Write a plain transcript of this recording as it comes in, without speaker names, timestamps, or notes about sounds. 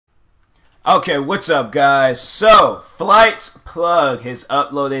Okay, what's up guys? So, Flight's Plug has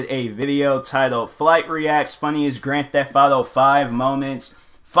uploaded a video titled Flight Reacts Funniest Grand Theft Auto 5 Moments,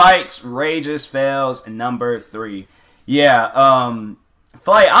 Fights, Rages, Fails, number 3. Yeah,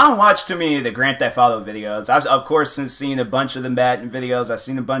 Flight, I don't watch too many of the Grand Theft Auto videos. I've, of course, since seen a bunch of the Madden videos, I've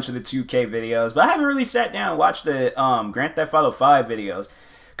seen a bunch of the 2K videos, but I haven't really sat down and watched the Grand Theft Auto 5 videos.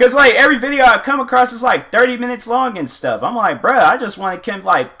 Because, like, every video I come across is, like, 30 minutes long and stuff. I'm like, bruh, I just want to,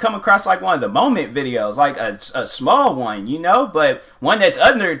 like, come across, like, one of the moment videos. Like, a small one, you know? But one that's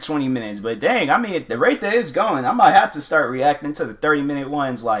under 20 minutes. But, dang, I mean, at the rate that it's going, I might have to start reacting to the 30-minute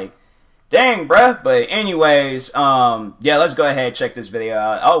ones. Like, dang, bruh. But, anyways, yeah, let's go ahead and check this video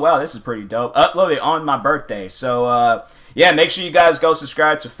out. Oh, wow, this is pretty dope. Uploaded on my birthday. So, yeah, make sure you guys go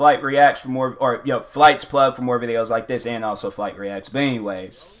subscribe to Flight Reacts for more, or, you know, Flight's Plug for more videos like this, and also Flight Reacts. But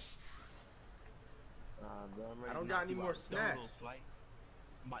anyways. I don't got any more snacks. I'm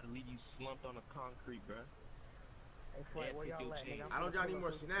about to leave you slumped on the concrete, bro. Hey, Flight, where y'all at? I don't got any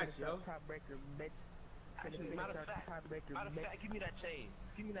more snacks, yo. Actually, matter of fact, give me that chain.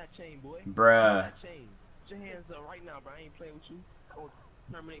 Give me that chain, boy. Bruh. That chain. Put your hands up right now, bro. I ain't playing with you.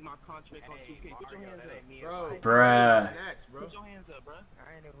 Terminate my contract on 2K. Put your hands up, bro. Bruh. Snacks, bro. Put your hands up, bro.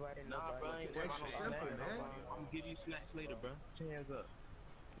 I ain't invited Nah, bro. I ain't That's worried simple, about that. man. I'm gonna give you snacks later, bro. Put your hands up.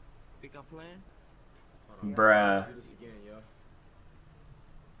 Think I'm playing? Bruh. Do this again, yo.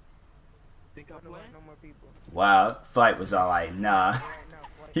 Think I'm playing? No more people. Wow, Flight was all like, nah.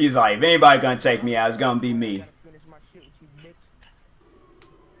 He's like, if anybody gonna take me out, it's gonna be me.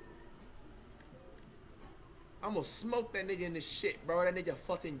 I'm gonna smoke that nigga in this shit, bro. That nigga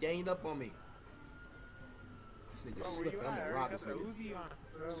fucking gained up on me. This nigga slipping. I'm gonna rob this nigga.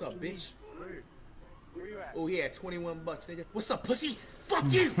 What's up, bitch? Oh, he had 21 bucks, nigga. What's up, pussy? Fuck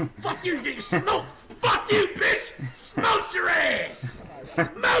you! Fuck you, nigga! Smoke! Fuck you, bitch! Smoke your ass!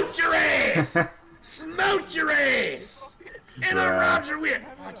 Smoke your ass! Smoke your ass! And I robbed your whip.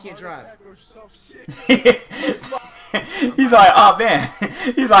 Oh, I can't drive. He's like, oh man.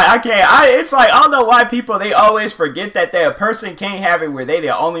 He's like, I can't. It's like, I don't know why people, they always forget that a person can't have it where they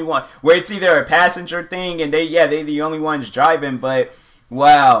the only one, where it's either a passenger thing and they the only ones driving. But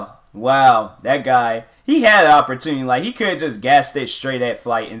wow, that guy, he had an opportunity. Like, he could have just gassed it straight at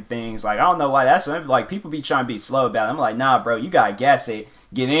Flight and things. Like, I don't know why. That's what, like, people be trying to be slow about it. I'm like, nah, bro, you gotta gas it.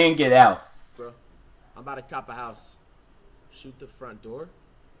 Get in, get out. Bro, I'm about to cop a house. Shoot the front door.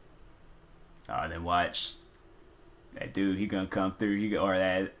 Oh, then watch. That dude, he gonna come through. Or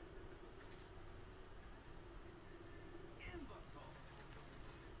that.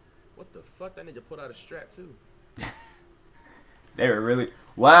 What the fuck? That nigga put out a strap too. They were really.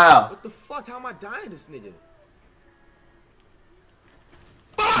 Wow. What the fuck? How am I dying this nigga?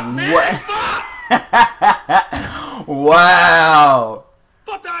 Fuck, man! What? Fuck! Wow.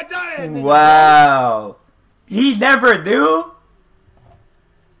 Fuck that I died, nigga. Wow. He never do?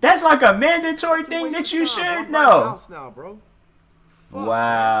 That's like a mandatory thing that you should know. House now, bro. Fuck,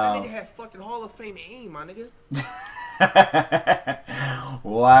 wow. Man. That nigga had fucking Hall of Fame aim, my nigga.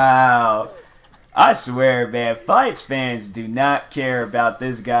 Wow. I swear, man, Flight's fans do not care about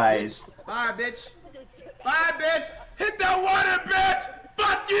this guy's. Bye, bitch. Bye, bitch. Hit that water, bitch.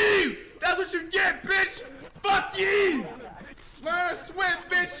 Fuck you. That's what you get, bitch. Fuck you. Learn to swim,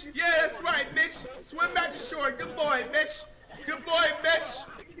 bitch. Yeah, that's right, bitch. Swim back to shore. Good boy, bitch. Good boy, bitch.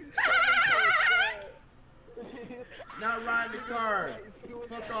 Not riding the car.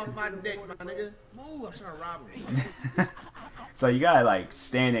 Fuck off my dick, my nigga. Move, I'm trying to rob him. So you gotta, like,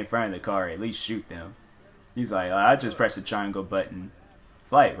 stand in front of the car, at least shoot them. He's like, I just pressed the triangle button.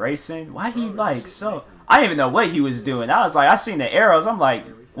 Flight racing? Why he, like, so... I didn't even know what he was doing. I was like, I seen the arrows. I'm like,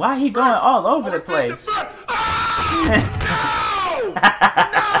 why he going all over the place? Oh, no!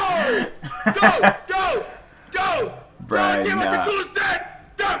 No! Go! Bruh, nah.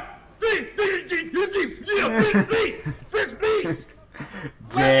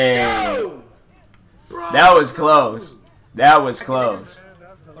 Dang. That was close. That was close.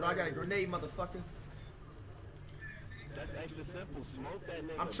 Hold on, I got a grenade, motherfucker.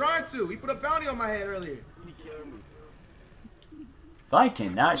 I'm trying to. He put a bounty on my head earlier. Flight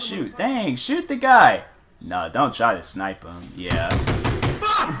cannot shoot. Dang, shoot the guy. No, don't try to snipe him. Yeah.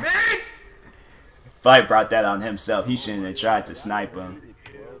 Fuck, man! Flight brought that on himself. He shouldn't have tried to snipe him.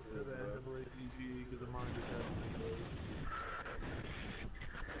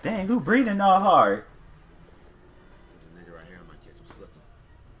 Dang, who breathing all hard? There's a nigga right here. I might catch him slipping.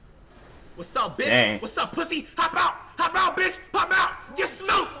 What's up, bitch? Dang. What's up, pussy? Hop out! Hop out, bitch! Pop out! You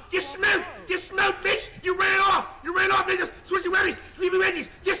smoke! You smoke! You smoke, bitch! You ran off! You ran off, niggas! Switchy wedgies! Sweepy wedgies!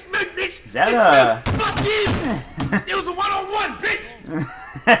 You smoke, bitch! Is that Fuck you! It was a one-on-one, bitch!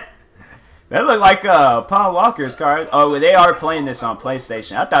 That looked like Paul Walker's car. Oh, they are playing this on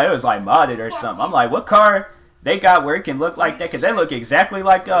PlayStation. I thought it was like modded or something. I'm like, what car they got where it can look like that? Because they look exactly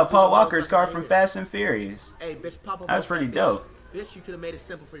like Paul Walker's car from Fast and Furious. Hey, bitch, pop up. That was pretty dope. Bitch, you could have made it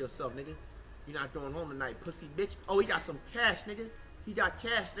simple for yourself, nigga. You're not going home tonight, pussy bitch. Oh, he got some cash, nigga. He got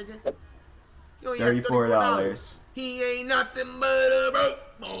cash, nigga. $34. He ain't nothing but a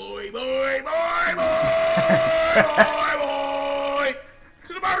broke boy, boy.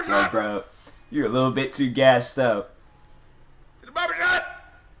 To the barbershop. Oh, bro, you're a little bit too gassed up. To the barbershop.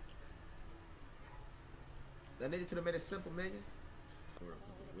 That nigga could have made it simple, nigga.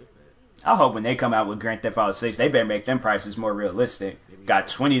 I hope when they come out with Grand Theft Auto 6, they better make them prices more realistic. Got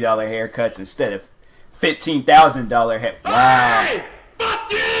 $20 haircuts instead of $15,000 hair. Wow. Hey,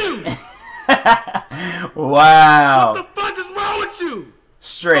 fuck you! Wow. What the fuck is wrong with you?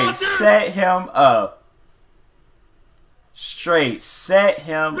 Straight set him up. Straight set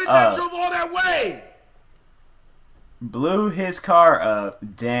him Bitch, up. I drove all that way. Blew his car up.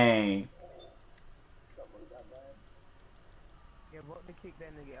 Dang. Yeah, vote to kick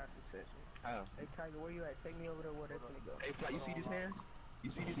that nigga out the session. Oh. Hey, Tiger, where you at? Take me over there where that's gonna go. Hey, Flight, you see these hands?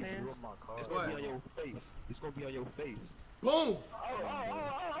 You see these hands? It's What? gonna be on your face. It's gonna be on your face. Boom.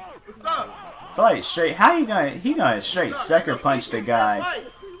 What's up? Flight straight. How you gonna? He gonna straight sucker punch the guy.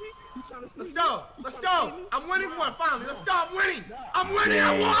 Let's go. Let's go. I'm winning one finally. Let's go. I'm winning. I'm winning.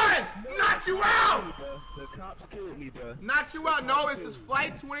 I won. Knocked you out. The cops killed me, bro. Knocked you out. No, it's his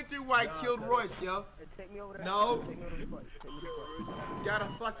Flight 23 white killed Royce, yo. Hey, take me over there. No. Take me over the fight. Take me to the fight. Got a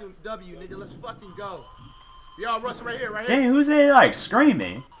fucking W, nigga. Let's fucking go. Y'all rushing right here, right Dang, here. who's it like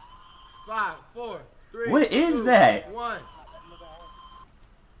screaming? 5, 4, 3. What is 2, that? 1.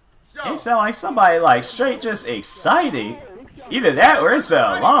 Let's go. It sound like somebody like straight just excited. Either that or it's an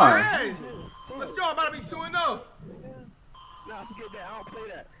alarm. Let's go. I'm about to be 2-0. Nah, forget that. I don't play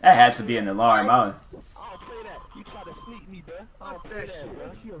that. That has to be an alarm. I don't play that. You try to sneak me, bro. I don't Fuck play that that, shit.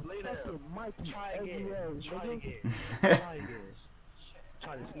 bro. You have laid that. Try again. Try again.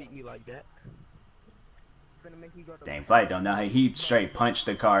 Try to sneak me like that. Finna make me go to Dang, Flight don't know how he straight punched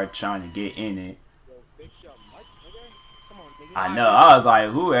the car trying to get in it. Come on, nigga. I know. I was like,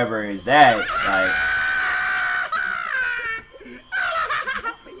 whoever is that? Like,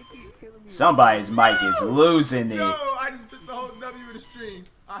 somebody's mic is losing Yo, it. I just took the whole W in the stream.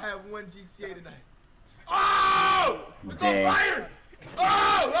 I have one GTA tonight. Oh! It's Dang. on fire!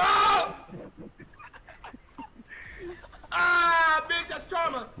 Oh! Oh! Ah, bitch, that's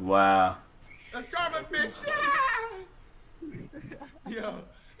karma. Wow. That's karma, bitch. Yo,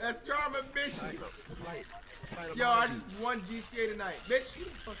 that's karma, bitch. Yo, I just won GTA tonight. Bitch, who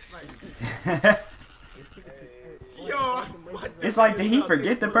the fuck sniped me? Yo, what the It's like, did he fuck,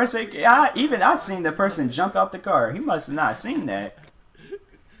 forget the nigga? person? I seen the person jump out the car. He must have not seen that.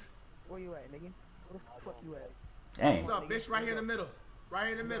 Where you at, nigga? Where the fuck you at? Dang. What's up, bitch? Right here in the middle. Right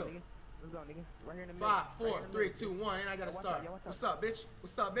here in the middle. Let's go, nigga. Right here in the middle. 5, 4, 3, 2, 1, and I gotta start. What's up, bitch?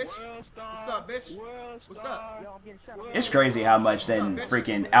 What's up, bitch? What's up, bitch? What's up? Yo, I'm getting shot. It's crazy how much then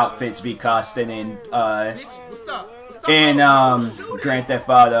freaking outfits be costing in Bitch, what's up? What's up? Grand Theft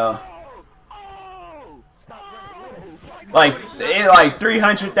Auto. Like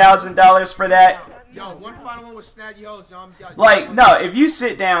 $300,000 for that. Yo, one final one with snaggy hoes, yo. Like, no, if you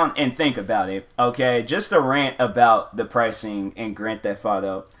sit down and think about it, okay, just a rant about the pricing in Grand Theft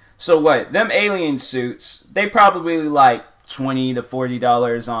Auto. So what, them alien suits, they probably like $20 to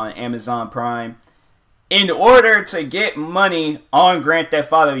 $40 on Amazon Prime. In order to get money on Grand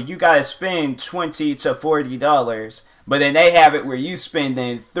Theft Auto, you gotta spend $20 to $40. But then they have it where you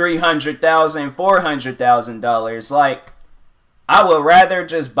spending $300,000, $400,000. Like, I would rather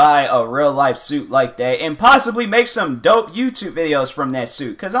just buy a real life suit like that and possibly make some dope YouTube videos from that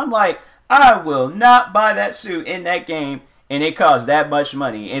suit. Because I'm like, I will not buy that suit in that game and it costs that much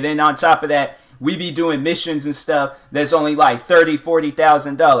money. And then on top of that, we be doing missions and stuff that's only like $30,000,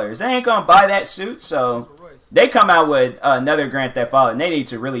 $40,000. They ain't gonna buy that suit, so they come out with another Grand Theft Auto and they need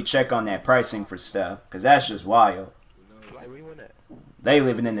to really check on that pricing for stuff. Because that's just wild. They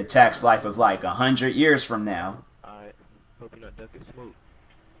living in the tax life of like 100 years from now. Alright. Hope you're not ducking smoke.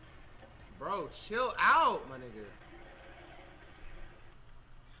 Bro, chill out, my nigga.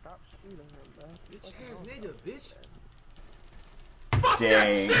 Stop shooting him, bro. Bitch ass nigga, bitch. Fuck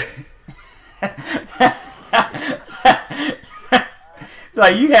Dang. that shit! It's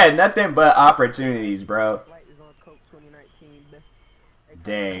like you had nothing but opportunities, bro. Flight is on Coke 2019, bro. Hey,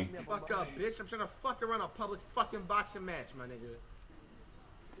 Dang. Fuck up, bitch. I'm trying to fucking run a public fucking boxing match, my nigga.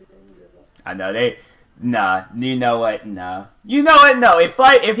 I know they. Nah, you know what? No, you know what? No,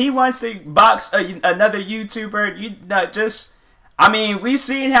 if he wants to box another YouTuber, I mean, we've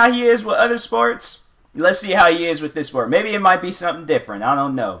seen how he is with other sports. Let's see how he is with this sport. Maybe it might be something different. I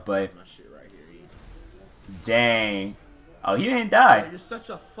don't know, but My shit right here, E. dang. Oh, he didn't die. You're such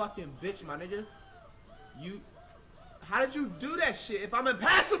a fucking bitch, my nigga. How did you do that shit if I'm in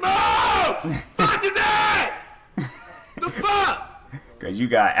passive mode? Fuck is that? The fuck? Cause you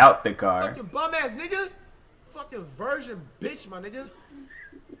got out the car. Fucking bum ass nigga. Fucking virgin bitch, my nigga.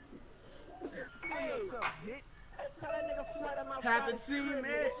 Had the team,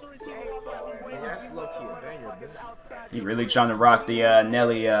 man. Yeah, that's low key a banger, bitch. He really trying to rock the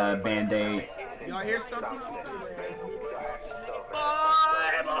Nelly Band-Aid. Y'all hear something?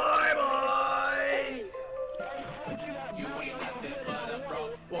 Boy, boy, boy.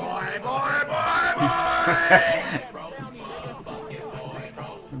 Boy, boy, boy, boy.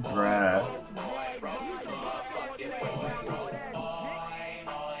 Bruh.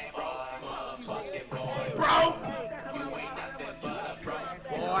 Bro.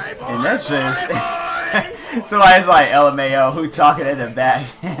 And that's just somebody's like LMAO who talking in the back.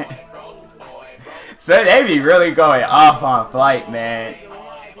 So they be really going off on Flight, man.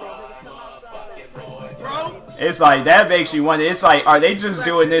 It's like that makes you wonder. It's like, are they just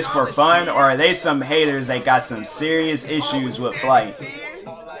doing this for fun, or are they some haters that got some serious issues with Flight?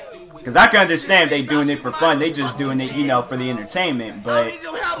 Because I can understand if they doing it for fun. They just doing it, you know, for the entertainment. But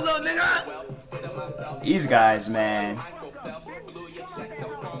these guys, man.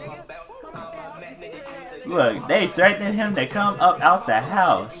 Look, they threatened him to come up out the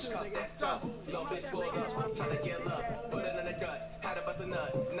house.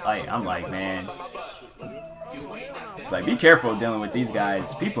 Like, I'm like, man. It's like, be careful dealing with these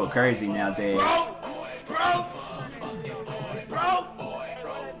guys. People are crazy nowadays.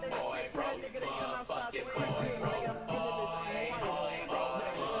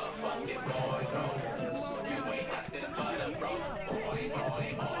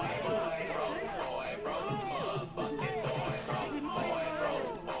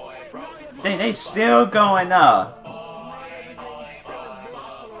 Dang, they still going up.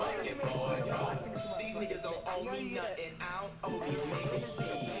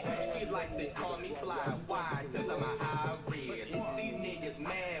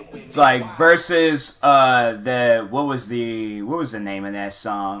 It's like versus what was the name of that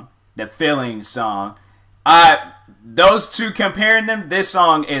song? The Feeling song. Those two, comparing them, this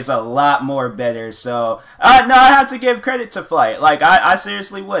song is a lot more better. So no, I have to give credit to Flight. Like I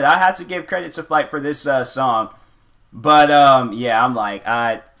seriously would. I had to give credit to Flight for this song. But yeah, I'm like,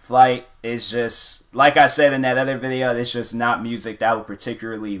 Flight is just, like I said in that other video, it's just not music that I would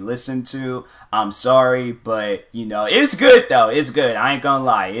particularly listen to. I'm sorry, but you know, it's good though. It's good. I ain't gonna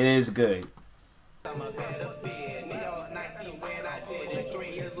lie, it is good.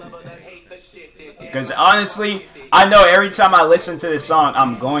 Because honestly, I know every time I listen to this song,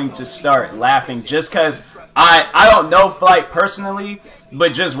 I'm going to start laughing just because I don't know Flight personally,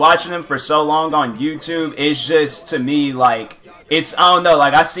 but just watching him for so long on YouTube, it's just, to me, like, it's, I don't know,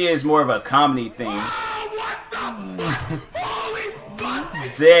 like, I see it as more of a comedy thing.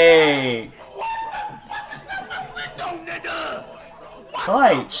 Dang.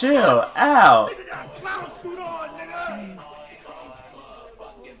 Flight, chill out.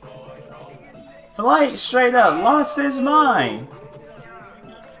 Flight straight up lost his mind.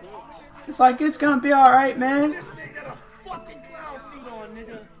 It's like, it's gonna be alright, man.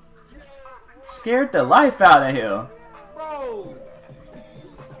 Scared the life out of him. Bro.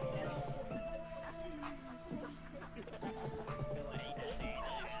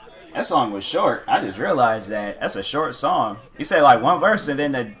 That song was short. I just realized that. That's a short song. He said like one verse and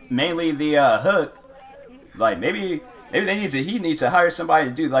then mainly the hook. Like maybe he needs to hire somebody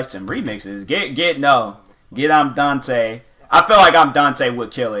to do like some remixes. Get I'm Dante. I feel like I'm Dante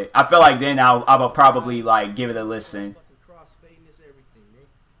would kill it. I feel like then I will probably like give it a listen. Crossfading is everything, man.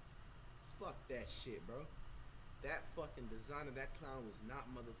 Fuck that shit, bro. That fucking design of that clown was not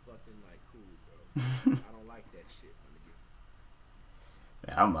motherfucking like cool, bro. I don't like that shit.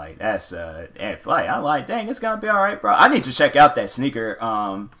 I'm like, that's Flight. I'm like, dang, it's gonna be alright, bro. I need to check out that sneaker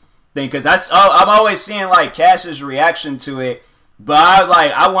thing because I'm always seeing like Cash's reaction to it, but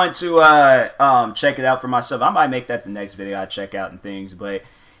I want to check it out for myself. I might make that the next video I check out and things. But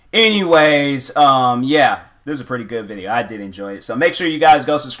anyways, yeah, this is a pretty good video. I did enjoy it. So make sure you guys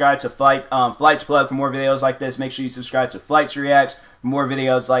go subscribe to Flight's Plug for more videos like this. Make sure you subscribe to FlightReacts for more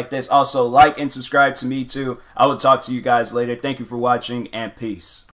videos like this. Also, like and subscribe to me too. I will talk to you guys later. Thank you for watching and peace.